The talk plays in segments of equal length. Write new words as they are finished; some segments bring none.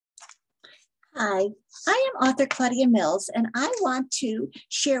Hi, I am author Claudia Mills, and I want to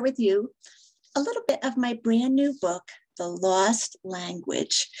share with you a little bit of my brand new book, The Lost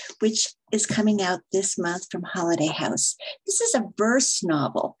Language, which is coming out this month from Holiday House. This is a verse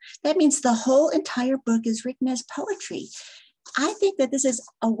novel. That means the whole entire book is written as poetry. I think that this is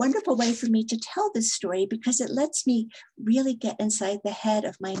a wonderful way for me to tell this story because it lets me really get inside the head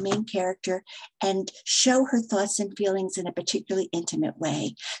of my main character and show her thoughts and feelings in a particularly intimate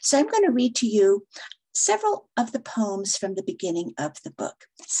way. So I'm going to read to you several of the poems from the beginning of the book,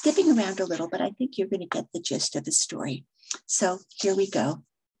 skipping around a little, but I think you're going to get the gist of the story. So here we go.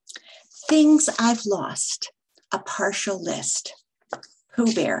 Things I've lost, a partial list.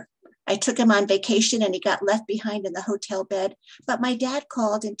 Pooh Bear. I took him on vacation and he got left behind in the hotel bed, but my dad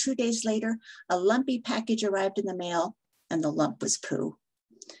called and 2 days later, a lumpy package arrived in the mail and the lump was Pooh.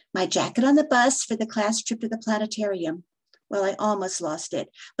 My jacket on the bus for the class trip to the planetarium. Well, I almost lost it,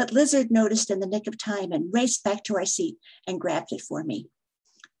 but Lizard noticed in the nick of time and raced back to our seat and grabbed it for me.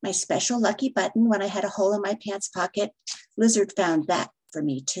 My special lucky button when I had a hole in my pants pocket, Lizard found that for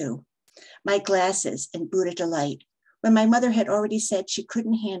me too. My glasses and Buddha delight, when my mother had already said she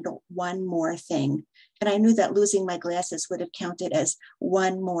couldn't handle one more thing. And I knew that losing my glasses would have counted as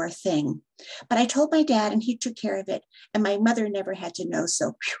one more thing. But I told my dad and he took care of it. And my mother never had to know,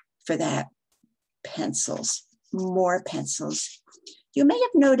 so for that. Pencils, more pencils. You may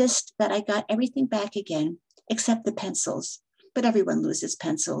have noticed that I got everything back again, except the pencils. But everyone loses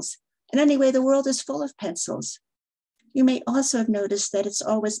pencils. And anyway, the world is full of pencils. You may also have noticed that it's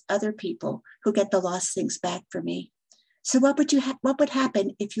always other people who get the lost things back for me. So what would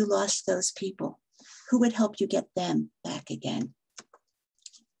happen if you lost those people? Who would help you get them back again?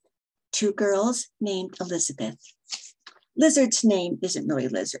 Two girls named Elizabeth. Lizard's name isn't really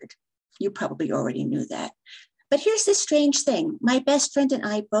Lizard. You probably already knew that. But here's the strange thing. My best friend and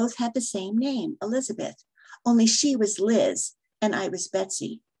I both had the same name, Elizabeth, only she was Liz and I was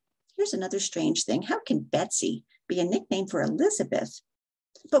Betsy. Here's another strange thing. How can Betsy be a nickname for Elizabeth?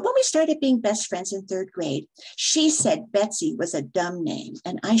 But when we started being best friends in third grade, she said Betsy was a dumb name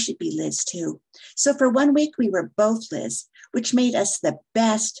and I should be Liz too. So for 1 week, we were both Liz, which made us the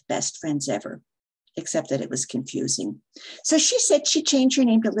best friends ever, except that it was confusing. So she said she'd change her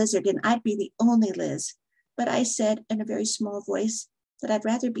name to Lizard and I'd be the only Liz. But I said in a very small voice that I'd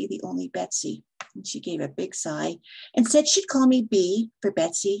rather be the only Betsy. And she gave a big sigh and said she'd call me Bee for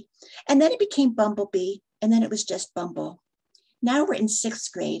Betsy. And then it became Bumblebee, and then it was just Bumble. Now we're in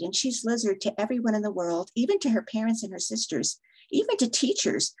 6th grade and she's Lizard to everyone in the world, even to her parents and her sisters, even to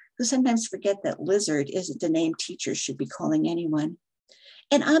teachers who sometimes forget that Lizard isn't the name teachers should be calling anyone.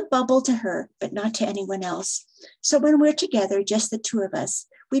 And I'm Bumble to her, but not to anyone else. So when we're together, just the two of us,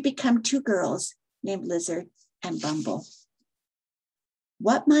 we become two girls named Lizard and Bumble.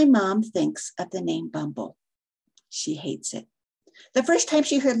 What my mom thinks of the name Bumble. She hates it. The first time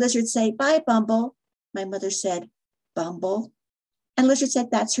she heard Lizard say, "Bye, Bumble," my mother said, "Bumble?" And Lizard said,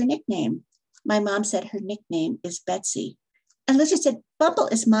 "That's her nickname." My mom said her nickname is Betsy. And Lizard said, "Bumble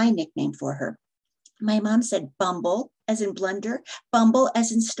is my nickname for her." My mom said, "Bumble," as in blunder, bumble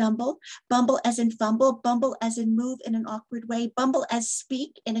as in stumble, bumble as in fumble, bumble as in move in an awkward way, bumble as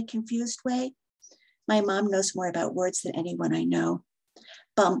speak in a confused way. My mom knows more about words than anyone I know.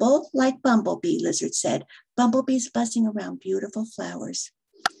 Bumble like bumblebee, Lizard said. Bumblebees buzzing around beautiful flowers.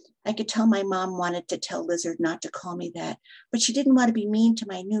 I could tell my mom wanted to tell Lizard not to call me that, but she didn't want to be mean to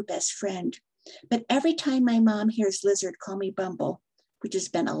my new best friend. But every time my mom hears Lizard call me Bumble, which has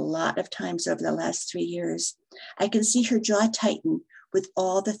been a lot of times over the last 3 years, I can see her jaw tighten with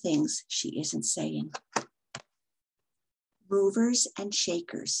all the things she isn't saying. Movers and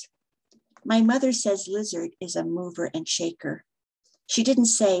shakers. My mother says Lizard is a mover and shaker. She didn't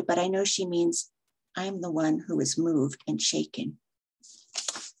say, but I know she means I'm the one who is moved and shaken.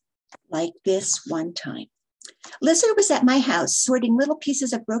 Like this one time. Lizard was at my house sorting little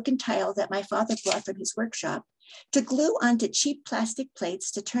pieces of broken tile that my father brought from his workshop to glue onto cheap plastic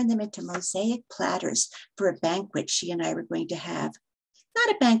plates to turn them into mosaic platters for a banquet she and I were going to have.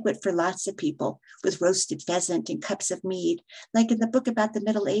 Not a banquet for lots of people with roasted pheasant and cups of mead, like in the book about the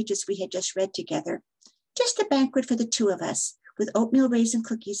Middle Ages we had just read together. Just a banquet for the two of us with oatmeal raisin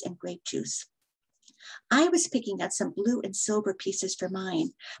cookies and grape juice. I was picking out some blue and silver pieces for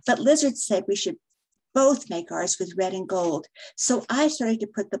mine, but Lizard said we should both make ours with red and gold. So I started to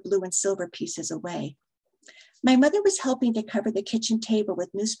put the blue and silver pieces away. My mother was helping to cover the kitchen table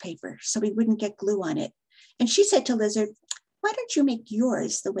with newspaper so we wouldn't get glue on it. And she said to Lizard, "Why don't you make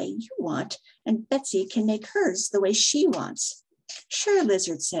yours the way you want, and Betsy can make hers the way she wants?" "Sure,"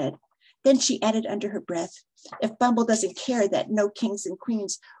 Lizard said. Then she added under her breath, "If Bumble doesn't care that no kings and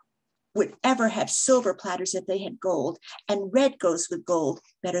queens would ever have silver platters if they had gold, and red goes with gold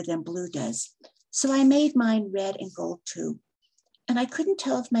better than blue does. So I made mine red and gold too. And I couldn't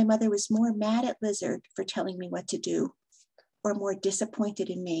tell if my mother was more mad at Lizard for telling me what to do or more disappointed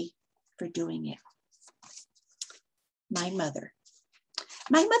in me for doing it. My mother.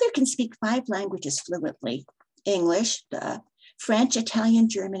 My mother can speak 5 languages fluently: English, French, Italian,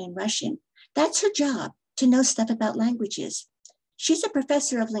 German, and Russian. That's her job, to know stuff about languages. She's a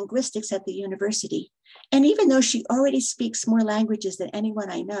professor of linguistics at the university, and even though she already speaks more languages than anyone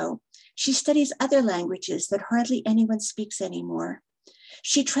I know, she studies other languages that hardly anyone speaks anymore.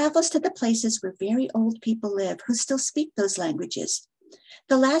 She travels to the places where very old people live who still speak those languages.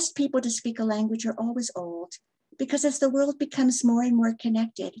 The last people to speak a language are always old, because as the world becomes more and more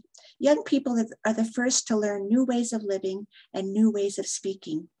connected, young people are the first to learn new ways of living and new ways of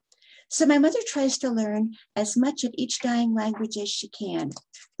speaking. So my mother tries to learn as much of each dying language as she can,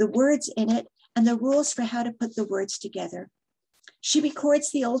 the words in it and the rules for how to put the words together. She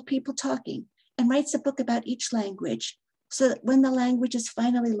records the old people talking and writes a book about each language, so that when the language is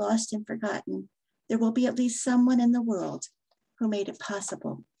finally lost and forgotten, there will be at least someone in the world who made it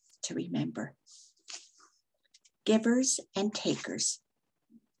possible to remember. Givers and takers.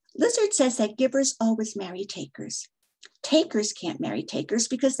 Lizard says that givers always marry takers. Takers can't marry takers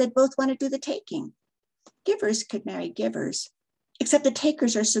because they both want to do the taking. Givers could marry givers, except the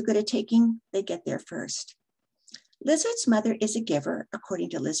takers are so good at taking, they get there first. Lizard's mother is a giver,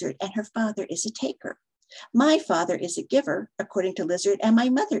 according to Lizard, and her father is a taker. My father is a giver, according to Lizard, and my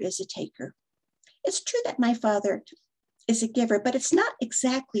mother is a taker. It's true that my father is a giver, but it's not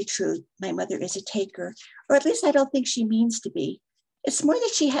exactly true my mother is a taker, or at least I don't think she means to be. It's more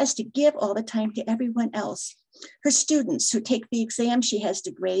that she has to give all the time to everyone else. Her students who take the exam she has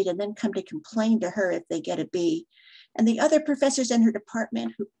to grade and then come to complain to her if they get a B, and the other professors in her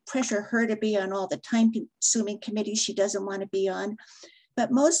department who pressure her to be on all the time-consuming committees she doesn't want to be on.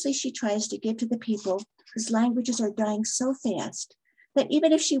 But mostly she tries to give to the people whose languages are dying so fast that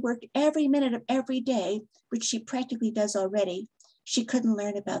even if she worked every minute of every day, which she practically does already, she couldn't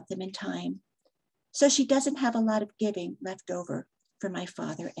learn about them in time. So she doesn't have a lot of giving left over for my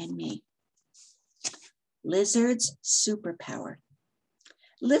father and me. Lizard's superpower.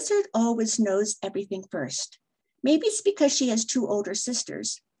 Lizard always knows everything first. Maybe it's because she has 2 older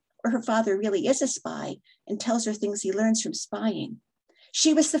sisters, or her father really is a spy and tells her things he learns from spying.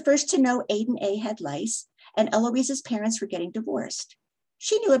 She was the first to know Aiden A had lice, and Eloise's parents were getting divorced.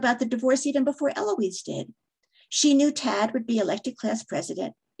 She knew about the divorce even before Eloise did. She knew Tad would be elected class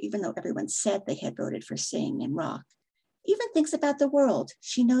president, even though everyone said they had voted for Sing and Rock. Even things about the world,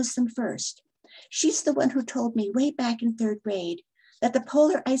 she knows them first. She's the one who told me way back in 3rd grade that the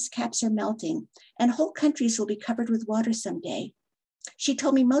polar ice caps are melting and whole countries will be covered with water someday. She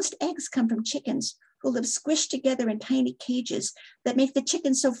told me most eggs come from chickens who live squished together in tiny cages that make the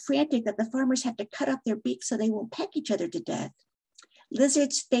chickens so frantic that the farmers have to cut off their beaks so they won't peck each other to death.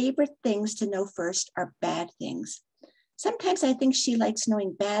 Lizard's favorite things to know first are bad things. Sometimes I think she likes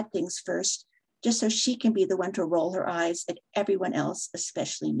knowing bad things first, just so she can be the one to roll her eyes at everyone else,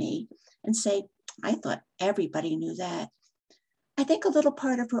 especially me, and say, I thought everybody knew that. I think a little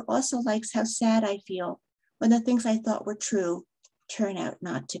part of her also likes how sad I feel when the things I thought were true turn out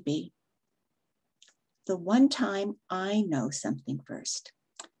not to be. The one time I know something first.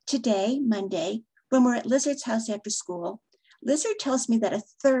 Today, Monday, when we're at Lizard's house after school, Lizard tells me that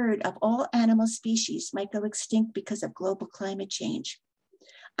 1/3 of all animal species might go extinct because of global climate change.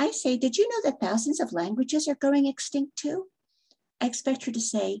 I say, did you know that thousands of languages are going extinct too? I expect her to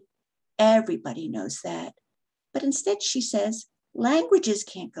say, everybody knows that. But instead she says, languages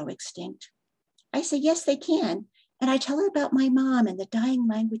can't go extinct. I say, yes, they can. And I tell her about my mom and the dying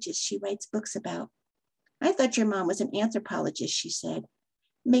languages she writes books about. I thought your mom was an anthropologist, she said,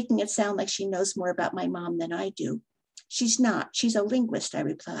 making it sound like she knows more about my mom than I do. She's not, she's a linguist, I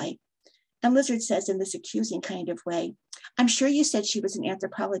reply. And Lizard says in this accusing kind of way, I'm sure you said she was an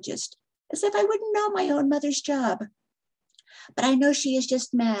anthropologist, as if I wouldn't know my own mother's job. But I know she is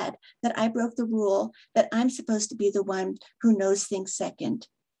just mad that I broke the rule that I'm supposed to be the one who knows things second.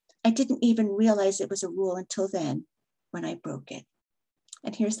 I didn't even realize it was a rule until then, when I broke it.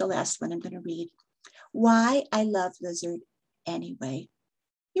 And here's the last one I'm going to read. Why I love Lizard anyway.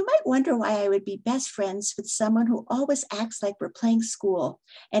 You might wonder why I would be best friends with someone who always acts like we're playing school,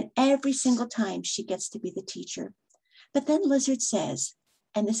 and every single time she gets to be the teacher. But then Lizard says,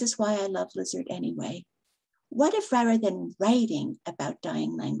 and this is why I love Lizard anyway, what if rather than writing about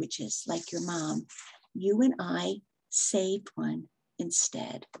dying languages like your mom, you and I saved one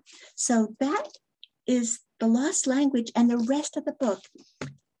instead? So that is The Lost Language, and the rest of the book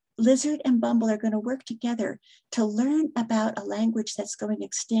Lizard and Bumble are going to work together to learn about a language that's going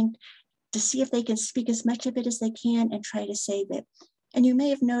extinct, to see if they can speak as much of it as they can and try to save it. And you may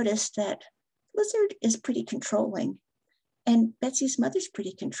have noticed that Lizard is pretty controlling and Betsy's mother's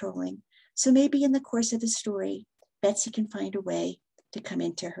pretty controlling. So maybe in the course of the story, Betsy can find a way to come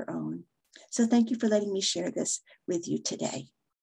into her own. So thank you for letting me share this with you today.